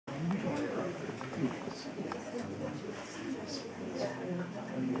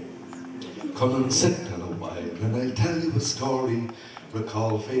Come and sit in a while and I'll tell you a story.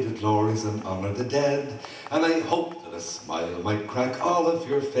 Recall faded glories and honour the dead. And I hope that a smile might crack all of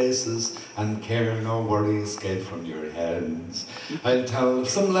your faces and care nor worry escape from your heads. I'll tell of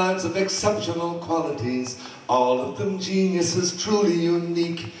some lads of exceptional qualities, all of them geniuses truly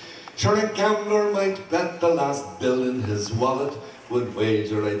unique. Sure, a gambler might bet the last bill in his wallet would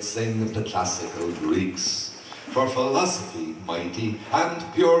wager I'd sing of the classical Greeks. For philosophy, mighty and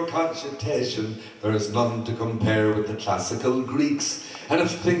pure cogitation, there is none to compare with the classical Greeks. And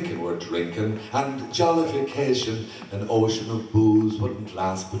if thinking were drinking and jollification, an ocean of booze wouldn't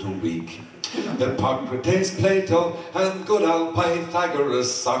last but a week. Hippocrates, Plato, and good old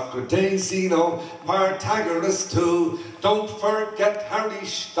Pythagoras, Socrates, Zeno, Pythagoras too. Don't forget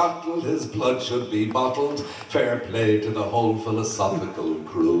Aristotle, his blood should be bottled. Fair play to the whole philosophical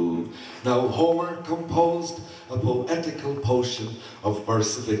crew. Now Homer composed a poetical potion of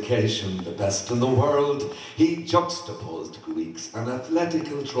versification, the best in the world. He juxtaposed Greeks and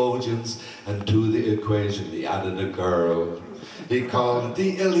athletical Trojans, and to the equation he added a girl. He called it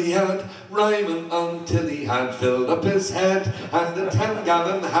the Iliad, rhyming until he had filled up his head and a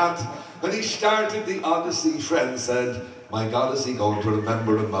 10-gallon hat. When he started the Odyssey, friends said, "My God, is he going to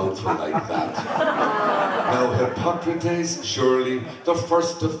remember a mouthful like that?" Now Hippocrates, surely the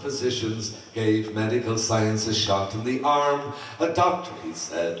first of physicians, gave medical science a shot in the arm. A doctor, he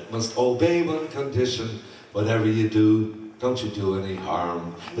said, must obey one condition: whatever you do, don't you do any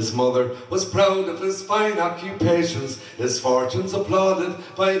harm. His mother was proud of his fine occupations, his fortunes applauded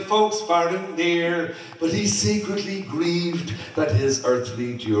by folks far and near, but he secretly grieved that his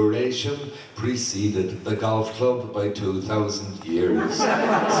earthly duration preceded the golf club by 2,000 years.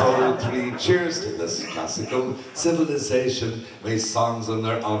 So 3 cheers to this classical civilization. May songs in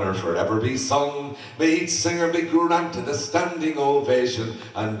their honour forever be sung. May each singer be granted a standing ovation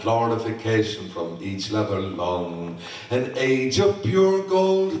and glorification from each level lung. An age of pure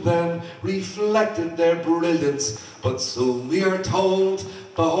gold then reflected their brilliance, but soon we are told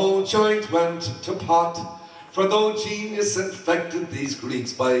the whole joint went to pot. For though genius infected these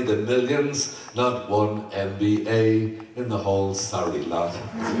Greeks by the millions, not one MVI in the whole sorry lot.